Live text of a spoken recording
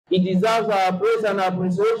He deserves our praise and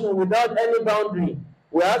appreciation without any boundary.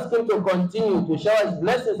 We ask him to continue to shower his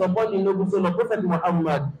blessings upon the noble soul of Prophet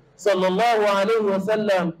Muhammad sallallahu alaihi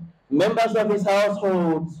wasallam, members of his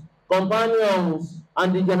households, companions,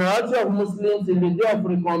 and the generality of Muslims in the day of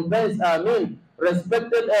recompense. Amen.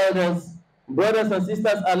 Respected elders, brothers and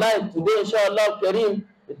sisters alike, today inshallah Kareem,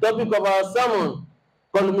 the topic of our sermon,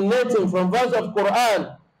 culminating from verse of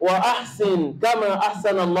Quran, wa ahsin kama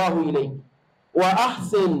ahsana Allahu ilayk. Wa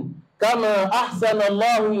ahsin kama ahsana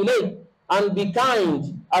Allahu ilayk. And be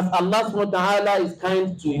kind as Allah subhanahu wa ta'ala is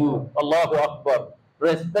kind to you. Allahu Akbar.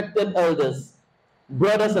 Respected elders,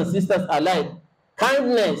 brothers and sisters alike,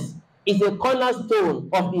 kindness is a cornerstone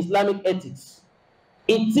of Islamic ethics.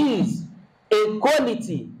 It is a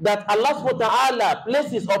quality that Allah subhanahu wa ta'ala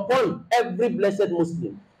places upon every blessed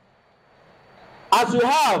Muslim. As you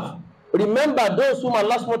have, remember those whom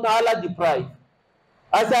Allah subhanahu wa ta'ala deprive.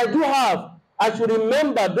 As I do have, I should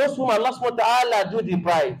remember those whom Allah subhanahu wa ta'ala do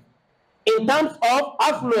deprive. In terms of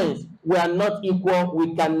affluence, we are not equal.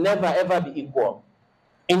 We can never ever be equal.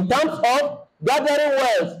 In terms of gathering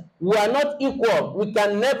wealth, we are not equal. We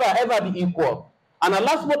can never ever be equal. And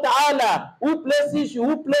Allah subhanahu wa ta'ala, who places you,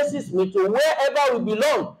 who places me to wherever we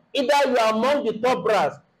belong, either you are among the top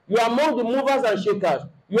brass, you are among the movers and shakers,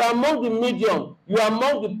 you are among the medium, you are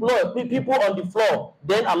among the people on the floor,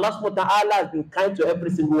 then Allah subhanahu wa ta'ala has been kind to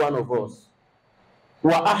every single one of us.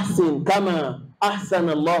 Wa ahsin kama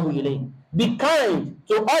ahsana Allahu ilayk. Be kind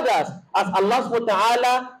to others as Allah subhanahu wa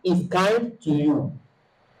ta'ala is kind to you.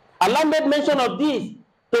 Allah made mention of this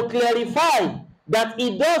to clarify that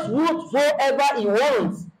he does whatsoever he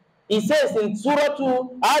wants. He says in Surah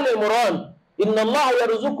Al-Imran, Inna Allah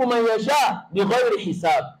yarzuqu man yasha bighayri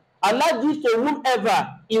hisab. Allah gives to whomever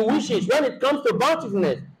he wishes when it comes to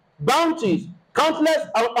bountifulness, bounties, countless,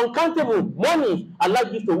 uncountable money. Allah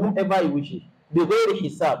gives to whomever he wishes. Bighayri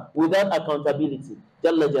hisab, without accountability.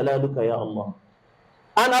 Jalla jalaluka ya Allah.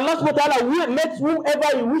 And Allah subhanahu wa ta'ala makes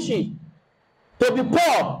whomever he wishes to be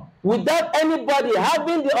poor without anybody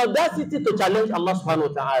having the audacity to challenge Allah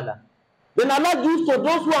subhanahu wa ta'ala. Then Allah gives to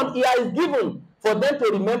those whom he has given for them to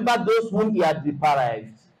remember those whom he had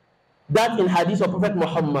deprived. That in hadith of Prophet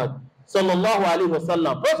Muhammad sallallahu alaihi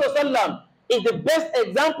wasallam. Prophet sallam is the best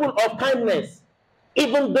example of kindness,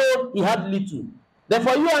 even though he had little.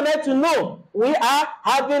 Therefore, you and I to know we are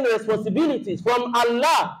having responsibilities from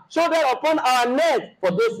Allah shouldered upon our neck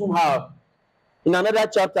for those who have. In another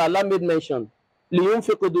chapter, Allah made mention,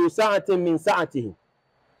 لِيُنْفِقُ ذُو سَعَةٍ مِّن سَعَتِهِ.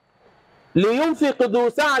 لِيُنْفِقُ ذُو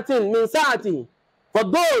سَعَةٍ مِّن سَعَتِهِ. For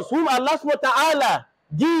those whom Allah subhanahu wa ta'ala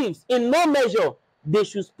gives in no measure, they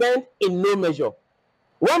should spend in no measure.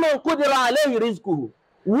 وَمَنْ قُدِرَ عَلَيْهِ رِزْقُهُ.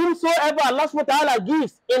 Whomsoever Allah subhanahu wa ta'ala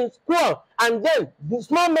gives in small and then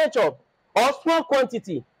small measure or small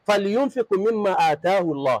quantity, فَلْيُنْفِقُ مِمَّا آتَاهُ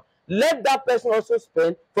اللَّهُ. Let that person also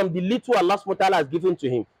spend from the little Allah subhanahu wa ta'ala has given to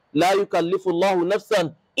him. لَا يُكَلِّفُ اللَّهُ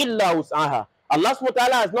نَفْسًا إِلَّا وُسْعَهَا. Allah subhanahu wa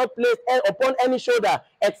ta'ala has not placed upon any shoulder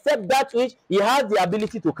except that which he has the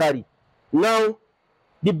ability to carry. Now,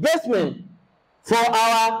 the basement for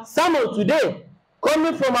our sermon today,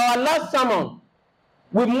 coming from our last sermon,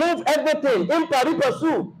 we move everything in pari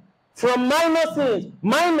passu from minor sins,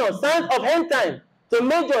 minor signs of end time, to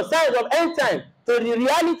major signs of end time, to the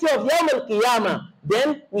reality of Yawm al-Qiyamah.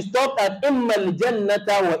 Then we stop at imma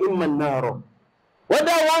al-jannata wa imma al-nar.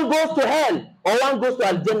 Whether one goes to hell or one goes to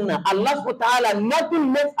al-jannah, Allah subhanahu wa ta'ala,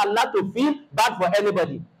 nothing makes Allah to feel bad for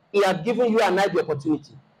anybody. He has given you and I the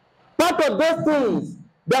opportunity. Part of those things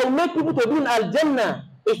that will make people to be in al-jannah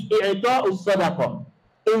is i'ta'u sadaqah.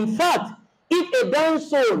 In fact, if a dying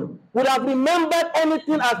soul would have remembered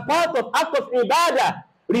anything as part of act of ibadah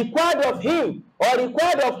required of him or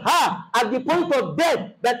required of her at the point of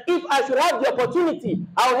death, that if I should have the opportunity,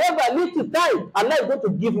 however little time, Allah is going to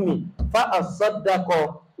give me. فَأَصَّدَّقَ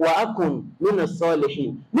وَأَكُنْ مِنَ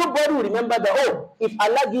الصَّالِحِينَ. Nobody will remember that, oh, if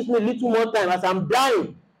Allah gives me a little more time as I'm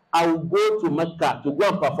dying, I will go to Mecca to go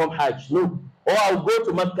and perform Hajj. No. Or I will go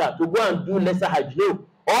to Mecca to go and do lesser Hajj. No.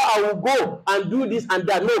 Or I will go and do this and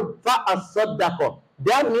that. No. فَأَصَّدَّقَ.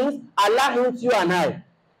 That means Allah hints you and I.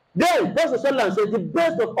 Then Prophet Sallallahu says the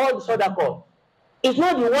best of all the sadaqah is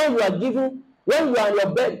not the one you are giving when you are in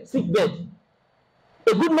your bed, sick bed.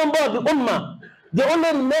 A good number of the ummah, they only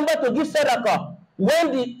remember to give sadaqah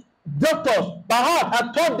when the doctors perhaps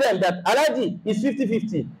have told them that allergy is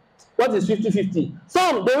 50-50. What is 50-50?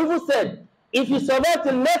 Some, they even said, if you survive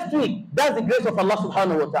till next week, that's the grace of Allah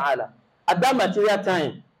subhanahu wa ta'ala. At that material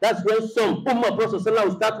time, that's when some ummah Prophet Sallallahu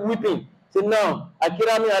will start weeping. Say, now,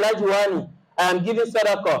 Akirami Alaji Wani, I am giving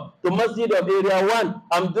sadaqah to Masjid of Area 1.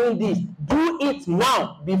 I'm doing this. Do it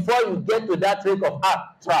now before you get to that trick of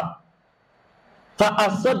trap.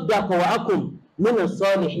 فَأَصَدَّقُ وَأَكُمْ مِنَ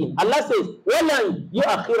الصَّالِحِينَ. Allah says, وَلَنْ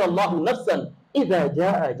يُؤَخِّرَ اللَّهُ نَفْسًا إِذَا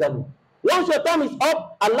جَاءَ أَجَلُهَا. Once your time is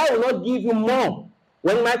up, Allah will not give you more.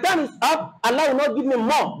 When my time is up, Allah will not give me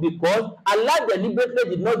more, because Allah deliberately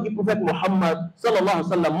did not give Prophet Muhammad sallallahu alaihi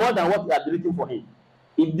wasallam more than what he had written for him.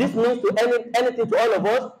 If this means anything to all of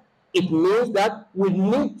us, it means that we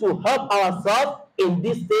need to help ourselves in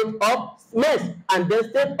this state of mess and the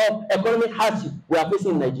state of economic hardship we are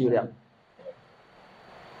facing in Nigeria.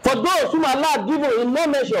 For those whom Allah has given in no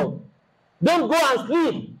measure, don't go and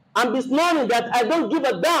sleep and be snoring that I don't give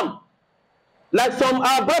a damn. Like some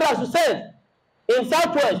our brothers who said in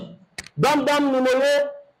Southwest, Dam Nimole,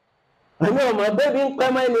 I know my baby in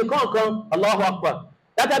Kwema in the Allahu Akbar,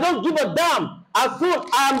 that I don't give a damn. As soon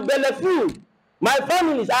I'm Bellevue, my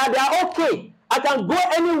families they are okay. I can go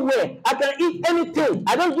anywhere, I can eat anything.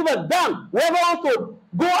 I don't give a damn. Whoever wants to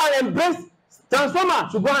go and embrace transformer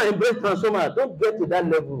should go and embrace transformer. Don't get to that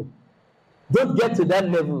level. Don't get to that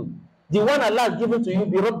level. The one Allah has given to you,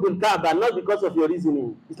 be Rabbul Kaaba, not because of your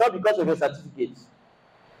reasoning. It's not because of your certificate.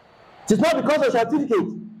 It's not because of certificate.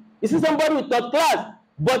 You see somebody with third class,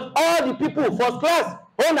 but all the people, first class,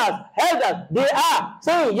 owners, elders, they are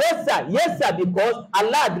saying yes sir, because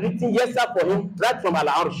Allah had written yes sir for him right from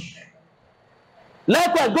Al-Arsh.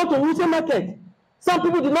 Likewise, go to Wuse Market. Some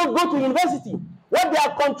people did not go to university. What they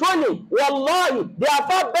are controlling, wallahi, they are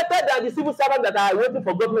far better than the civil servants that are waiting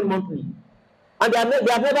for government monthly. And they have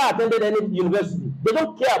never attended any university. They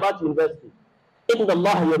don't care about university. إِنَّ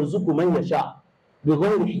اللَّهَ يَرْزُقُ مَنْ يَشَاءُ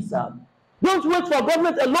بِغَيْرِ حِسَابٍ. Don't wait for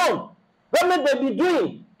government alone. Government may be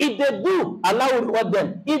doing. If they do, Allah will reward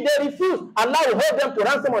them. If they refuse, Allah will hold them to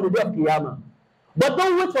ransom on the day of Qiyamah. But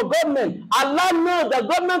don't wait for government. Allah knows that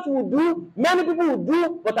government will do, many people will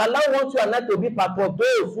do, but Allah wants you and I to be part of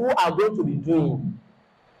those who are going to be doing.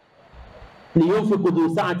 When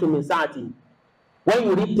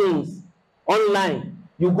you read things online,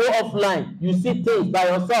 you go offline, you see things by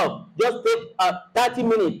yourself, just take 30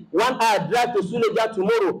 minutes, 1 hour drive to Suleja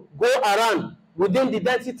tomorrow, go around within the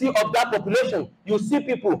density of that population, you see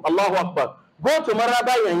people, Allahu Akbar. Go to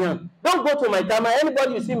Maraba Yanyan. Don't go to Maitama.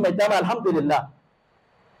 Anybody you see in Maitama, Alhamdulillah.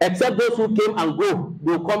 Except those who came and go,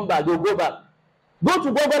 they'll come back, they'll go back. Go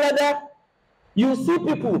to Gogalada, you see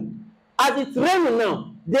people, as it's raining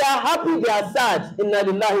now, they are happy, they are sad. Inna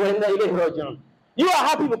lillahi wa inna ilayhi raji'un. You are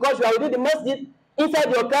happy because you are within the masjid, inside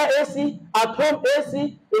your car AC, at home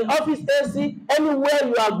AC, in office AC, anywhere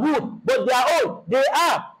you are good. But they are all, they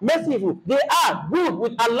are merciful, they are good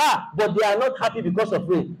with Allah, but they are not happy because of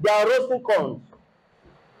rain. They are roasting corn.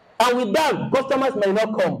 And with that, customers may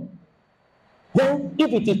not come. Then,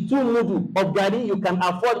 if it is 2 mudu of gari you can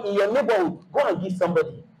afford in your neighborhood, go and give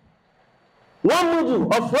somebody. 1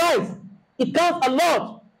 mudu of rice, it counts a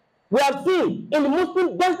lot. We have seen in the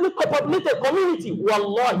Muslim densely populated community,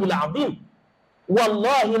 wallahi al-azim,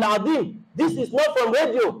 wallahi al-azim, this is not from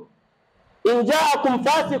radio. In ja'akum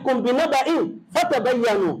fasikum binaba'in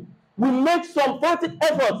fatabayyanu. We make some frantic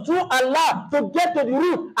efforts through Allah to get to the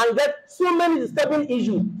root and get so many disturbing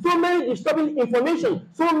issues, so many disturbing information,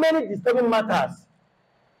 so many disturbing matters.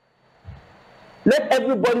 Let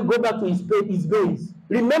everybody go back to his base.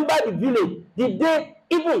 Remember the village, the day,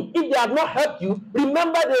 even if they have not helped you,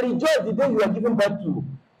 remember they rejoice the day you are given birth to.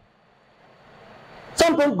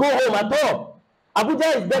 Some don't go home at all.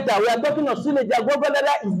 Abuja is better. We are talking of Suleja.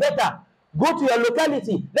 Gogalada is better. Go to your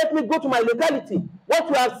locality. Let me go to my locality. What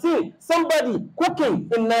you have seen, somebody cooking,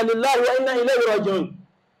 inna lillahi wa inna ilayhi raji'un.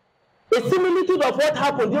 A similitude of what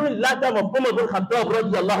happened during the lifetime of Umar bin Khattab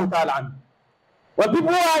radiyallahu ta'ala anhu. When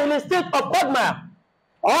people are in a state of quagmire,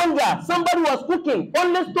 hunger, somebody was cooking,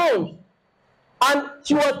 only stones. And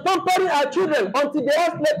she was pampering her children until they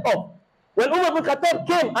all slept off. When Umar bin Khattab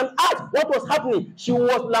came and asked what was happening, she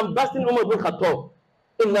was lambasting Umar bin Khattab.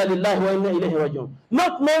 Inna lillahi wa inna ilayhi raji'un.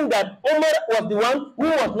 Not knowing that Umar was the one who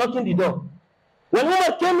was knocking the door. When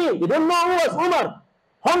Umar came in, you don't know who was Umar.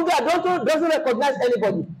 Hunger doesn't recognize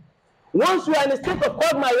anybody. Once you are in a state of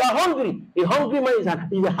quagmire, you are hungry. A hungry man is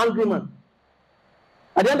a hungry man.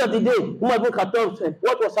 At the end of the day, Umar bin Khattab said,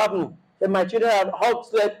 what was happening? Said, my children had hot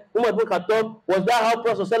slept. Umar bin Khattab, was that how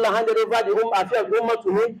Prophet handed over the affair of Umar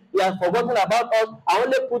to me? He has forgotten about us. I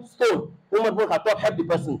only put stone. Umar bin Khattab helped the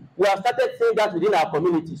person. We have started saying that within our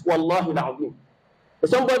communities. Wallahi la'azim.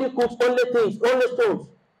 Somebody cooks only things, only stones.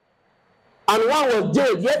 And one was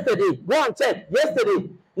jailed yesterday. Go and check. Yesterday,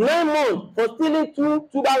 9 months for stealing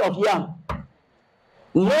two bags of yam.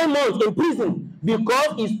 9 months in prison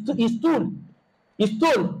because he stole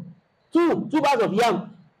two bags of yam.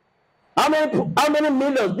 How many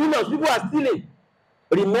millions, billions people are stealing?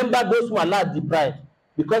 Remember those who are Allah deprived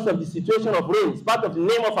because of the situation of rain. It's part of the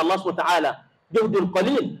name of Allah subhanahu wa ta'ala. Juhdul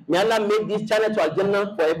qalil. May Allah make this channel to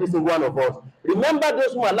Al-Jannah for every single one of us. Remember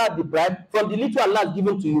those whom Allah deprived from the little Allah has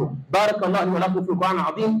given to you. Barakallahu wa lakum fil Qur'an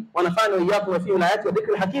al-azim wa nafa'ana wa iyyakum fihi min al-ayati wa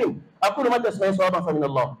dhikril hakim. أقول ما تسمعون صوابا فمن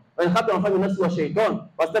الله وإن خطأ فمن نفسي والشيطان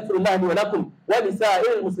واستغفر الله لي ولكم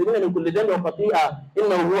ولسائر المسلمين من كل ذنب وخطيئة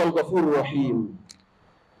إنه هو الغفور الرحيم.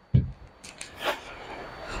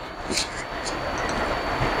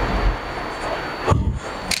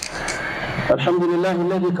 الحمد لله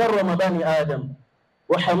الذي كرم بني آدم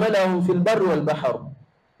وحملهم في البر والبحر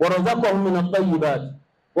ورزقهم من الطيبات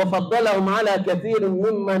وفضلهم على كثير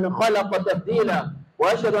ممن خلق تفضيلا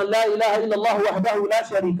وأشهد أن لا إله إلا الله وحده لا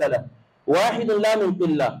شريك له واحد لا من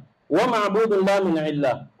قلة ومعبود لا من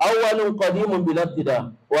علة أول قديم بلا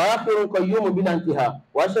ابتداء وآخر قيوم بلا انتهاء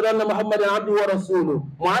وأشهد أن محمدا عبده ورسوله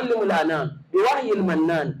معلم الأنام بوحي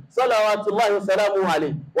المنان صلوات الله وسلامه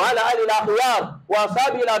عليه وعلى آله الأخيار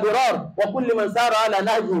وأصحابه الأبرار وكل من سار على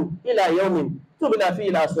نهجه إلى يوم تبلى فيه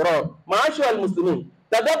الأسرار. معاشر المسلمين،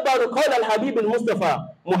 تدبروا قول الحبيب المصطفى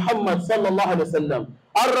محمد صلى الله عليه وسلم: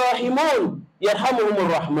 الراحمون يرحمهم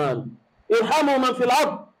الرحمن ارحموا من في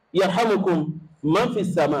الأرض يرحمكم من في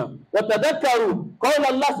السماء. وتذكروا قول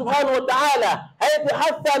الله سبحانه وتعالى حيث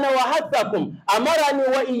حثنا وحثكم أمرني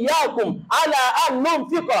وإياكم على أن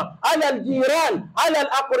ننفق على الجيران على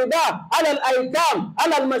الأقرباء على الأيتام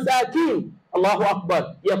على المساكين. الله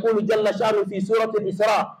أكبر. يقول جل شأنه في سورة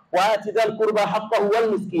الإسراء: وآت ذا القربى حقه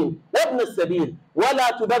والمسكين وابن السبيل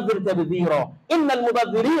ولا تبذر تبذيرا إن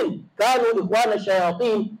المبذرين كانوا إخوان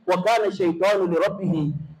الشياطين وكان الشيطان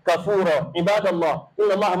لربه كفورا. عباد الله،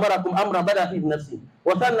 إن الله أمركم أمرا بدأ فيه بنفسه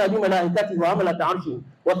وثنى بملائكته وعملة عرشه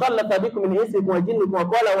وثلث بكم من إنسكم وجنكم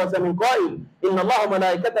وقال وسى من قائل إن الله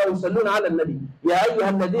وملائكته يصلون على النبي يا أيها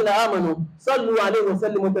الذين آمنوا صلوا عليه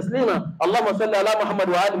وسلموا تسليما. اللهم صل على محمد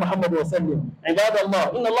وآل محمد وسلم. عباد الله،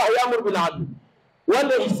 إن الله يأمر بالعدل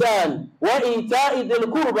والإحسان وإيتاء ذي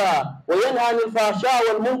القربى وينهى عن الفحشاء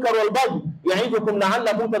والمنكر والبغي يعظكم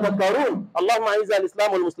لعلكم تذكرون. اللهم أعز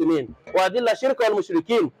الإسلام والمسلمين وأذل الشرك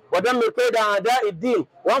والمشركين ودمر كيد أعداء الدين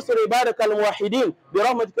وانصر عبادك الموحدين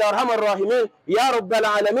برحمتك يا أرحم الراحمين يا رب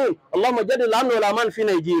العالمين. اللهم جدد الأمن والأمان في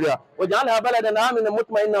نيجيريا واجعلها بلدا آمنا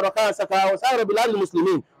مطمئنا رخاء سخاء وسائر بلاد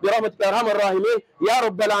المسلمين برحمتك يا أرحم الراحمين يا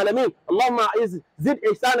رب العالمين. اللهم زد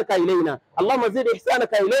إحسانك إلينا، اللهم زد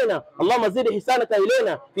إحسانك إلينا، اللهم زد إحسانك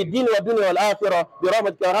إلينا في الدين والدنيا والآخرة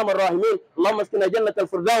برحمتك يا أرحم الراحمين. اللهم اسكن جنة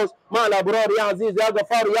الفردوس مع الأبرار يا عزيز يا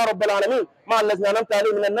غفار يا رب العالمين مع الذين أنعمت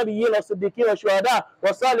عليهم من النبيين والصديقين والشهداء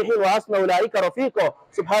والصالحين وحسن أولئك رفيقا.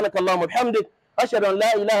 سبحانك اللهم وبحمدك أشهد أن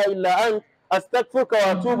لا إله إلا أنت أستغفرك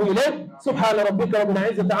وأتوب إليك. سبحان ربك رب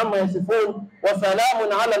العزة عما يصفون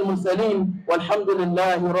وسلام على المرسلين والحمد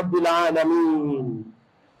لله رب العالمين.